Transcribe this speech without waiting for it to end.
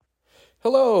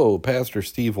Hello, Pastor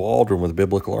Steve Waldron with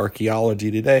Biblical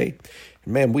Archaeology today.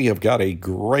 Man, we have got a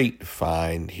great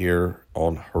find here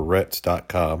on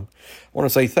Haaretz.com. I want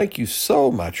to say thank you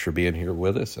so much for being here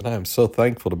with us, and I am so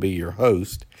thankful to be your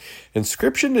host.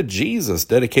 Inscription to Jesus,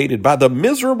 dedicated by the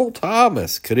miserable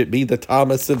Thomas. Could it be the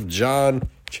Thomas of John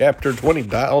chapter 20,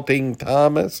 doubting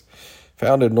Thomas?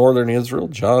 Found in northern Israel,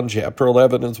 John chapter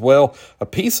 11 as well. A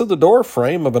piece of the door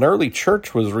frame of an early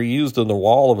church was reused in the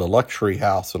wall of a luxury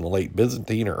house in the late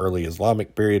Byzantine or early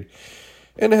Islamic period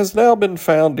and has now been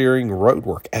found during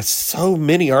roadwork, as so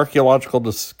many archaeological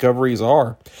discoveries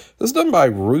are. This is done by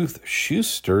Ruth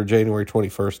Schuster, January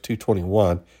 21st,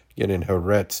 2021, again in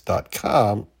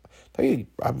Haaretz.com.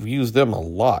 I've used them a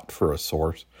lot for a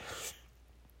source.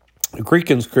 The Greek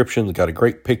inscription's got a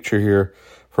great picture here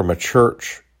from a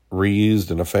church reused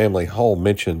in a family home,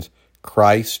 mentions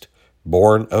Christ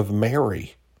born of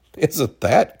Mary. Isn't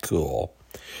that cool?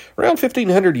 Around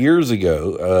 1,500 years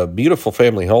ago, a beautiful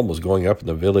family home was going up in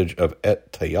the village of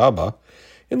Et Tayaba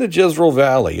in the Jezreel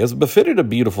Valley, as befitted a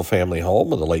beautiful family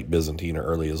home of the late Byzantine or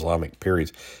early Islamic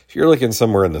periods. If you're looking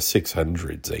somewhere in the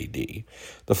 600s AD.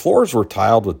 The floors were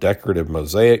tiled with decorative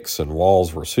mosaics and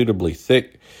walls were suitably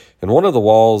thick, and one of the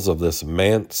walls of this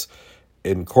manse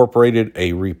incorporated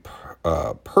a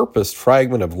purposed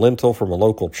fragment of lintel from a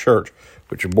local church,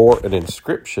 which bore an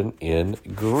inscription in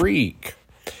Greek.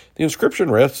 The inscription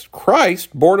reads,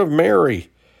 Christ, born of Mary.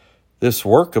 This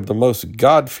work of the most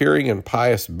God-fearing and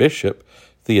pious bishop,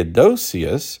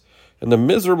 Theodosius, and the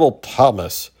miserable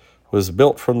Thomas was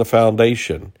built from the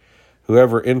foundation.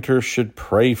 Whoever enters should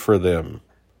pray for them.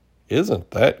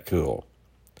 Isn't that cool?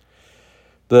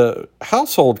 The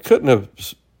household couldn't have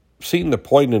seen the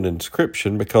pointed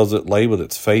inscription because it lay with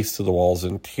its face to the wall's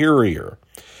interior.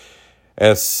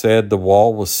 As said, the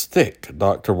wall was thick.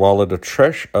 Dr. Walid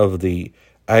Atresh of the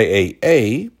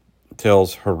IAA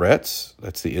tells Haaretz,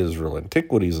 that's the Israel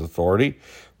Antiquities Authority,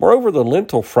 moreover, the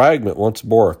lintel fragment once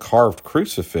bore a carved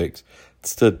crucifix that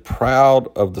stood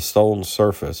proud of the stone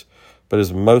surface, but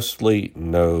is mostly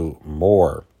no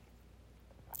more.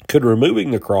 Could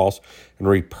removing the cross and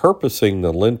repurposing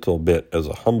the lintel bit as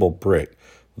a humble brick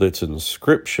with its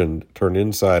inscription turned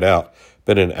inside out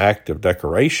been an act of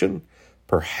decoration?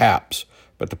 Perhaps.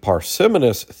 But the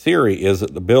parsimonious theory is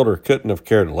that the builder couldn't have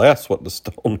cared less what the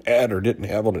stone had or didn't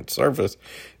have on its surface,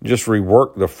 and just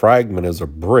reworked the fragment as a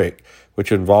brick,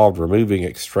 which involved removing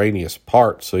extraneous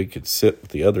parts so he could sit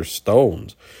with the other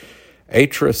stones.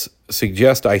 Atris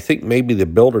suggests, I think maybe the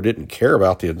builder didn't care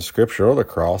about the inscription or the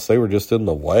cross. They were just in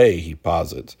the way, he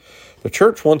posits. The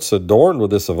church once adorned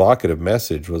with this evocative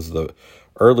message was the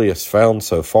earliest found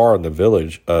so far in the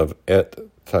village of Et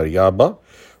Tayaba,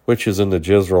 which is in the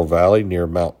Jezreel Valley near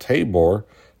Mount Tabor,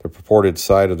 the purported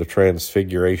site of the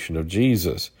transfiguration of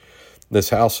Jesus. This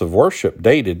house of worship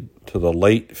dated to the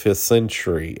late 5th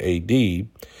century A.D.,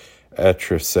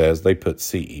 Atris says. They put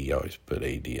CE, always put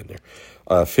AD in there.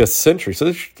 5th century, so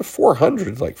it's the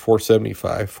 400s, like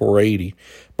 475, 480.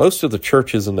 Most of the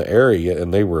churches in the area,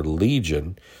 and they were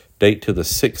legion, date to the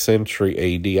 6th century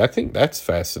A.D. I think that's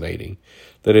fascinating,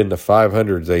 that in the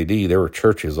 500s A.D. there were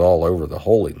churches all over the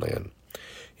Holy Land.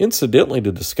 Incidentally,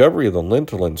 the discovery of the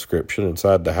lintel inscription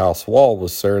inside the house wall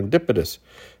was serendipitous,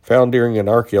 found during an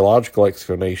archaeological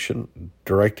excavation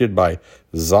directed by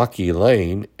Zaki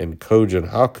Lane and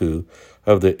Kojin Haku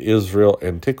of the Israel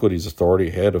Antiquities Authority,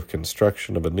 head of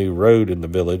construction of a new road in the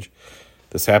village.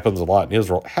 This happens a lot in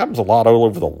Israel. It happens a lot all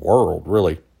over the world,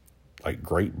 really. Like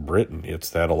Great Britain hits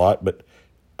that a lot, but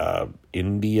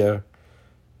India,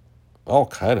 all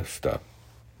kind of stuff.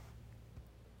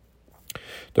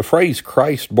 The phrase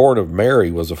Christ born of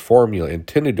Mary was a formula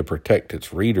intended to protect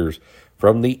its readers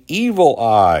from the evil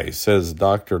eye, says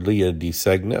Dr. Leah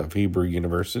DeSegna of Hebrew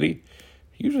University,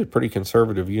 usually a pretty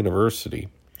conservative university,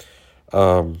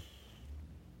 who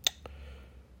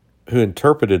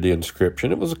interpreted the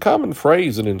inscription. It was a common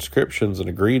phrase in inscriptions and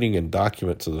a greeting in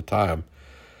documents of the time,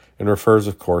 and refers,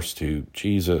 of course, to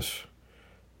Jesus.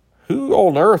 Who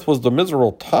on earth was the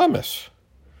miserable Thomas?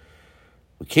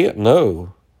 We can't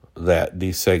know that,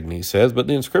 DeSegni says, but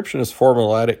the inscription is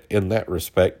formulatic in that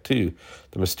respect, too.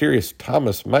 The mysterious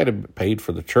Thomas might have paid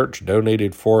for the church,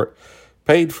 donated for it,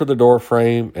 paid for the door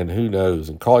frame, and who knows.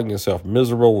 And calling himself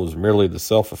miserable was merely the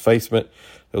self-effacement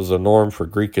that was a norm for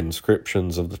Greek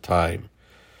inscriptions of the time.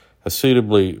 A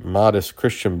suitably modest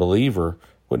Christian believer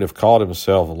wouldn't have called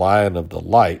himself Lion of the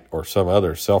Light or some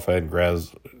other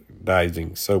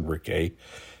self-aggrandizing sobriquet.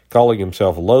 Calling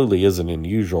himself lowly isn't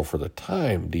unusual for the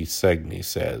time, DeSegni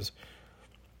says.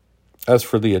 As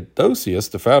for Theodosius,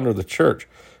 the founder of the church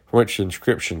from which the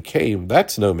inscription came,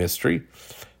 that's no mystery.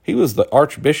 He was the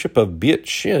Archbishop of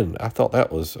Biet-Shin. I thought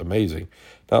that was amazing.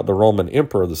 Not the Roman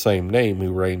emperor of the same name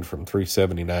who reigned from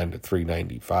 379 to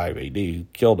 395 AD, who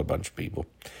killed a bunch of people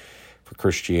for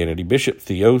Christianity. Bishop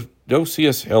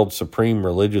Theodosius held supreme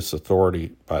religious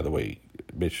authority. By the way,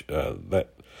 that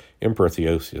Emperor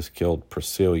Theodosius killed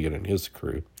Priscillian and his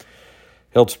crew.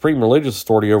 Held supreme religious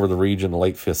authority over the region in the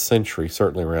late 5th century,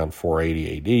 certainly around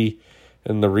 480 AD,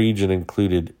 and the region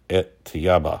included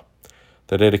Etiaba.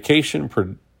 The dedication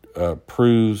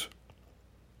proves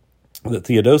that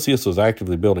Theodosius was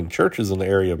actively building churches in the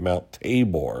area of Mount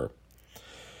Tabor,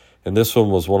 and this one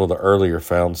was one of the earlier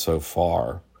found so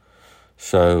far.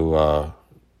 So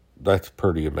that's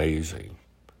pretty amazing.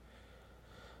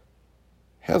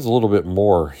 Has a little bit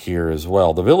more here as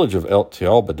well. The village of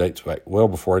Etiaba dates back well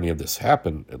before any of this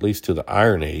happened, at least to the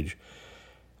Iron Age,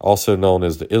 also known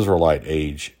as the Israelite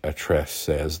Age, Atres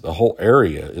says. The whole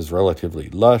area is relatively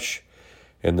lush,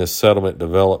 and this settlement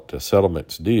developed as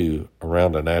settlements do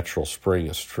around a natural spring.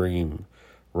 A stream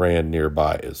ran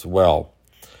nearby as well.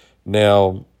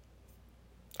 Now,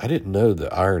 I didn't know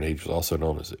the Iron Age was also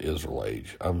known as the Israel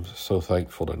Age. I'm so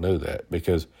thankful to know that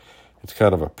because it's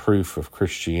kind of a proof of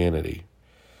Christianity.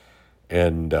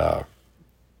 And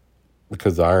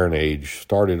because the Iron Age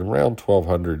started around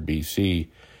 1200 BC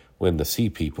when the Sea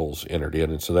Peoples entered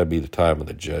in, and so that'd be the time of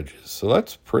the Judges. So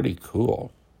that's pretty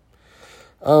cool.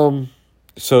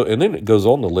 So, and then it goes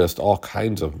on to list all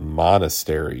kinds of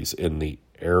monasteries in the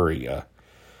area.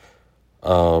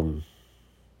 So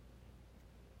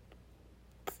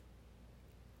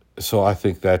I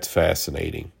think that's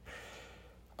fascinating.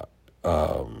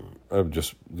 I'm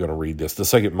just going to read this. The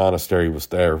second monastery was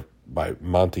there by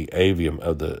Monte Avium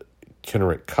of the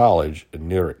Kinneret College and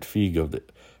Neret Fig of the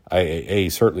IAA,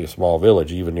 certainly a small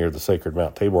village, even near the sacred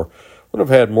Mount Tabor, would have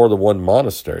had more than one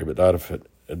monastery, but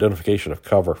identification of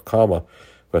comma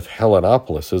with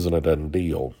Helenopolis isn't a done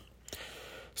deal.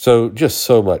 So just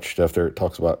so much stuff there. It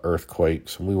talks about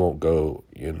earthquakes, and we won't go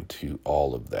into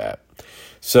all of that.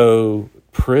 So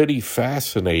pretty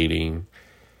fascinating,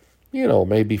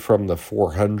 maybe from the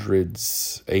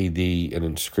 400s AD, an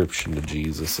inscription to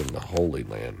Jesus in the Holy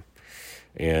Land.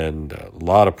 And a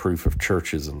lot of proof of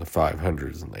churches in the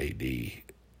 500s and AD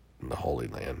in the Holy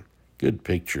Land. Good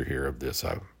picture here of this,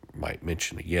 I might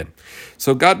mention again.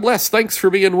 So God bless. Thanks for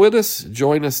being with us.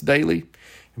 Join us daily.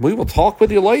 And we will talk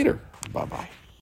with you later. Bye-bye.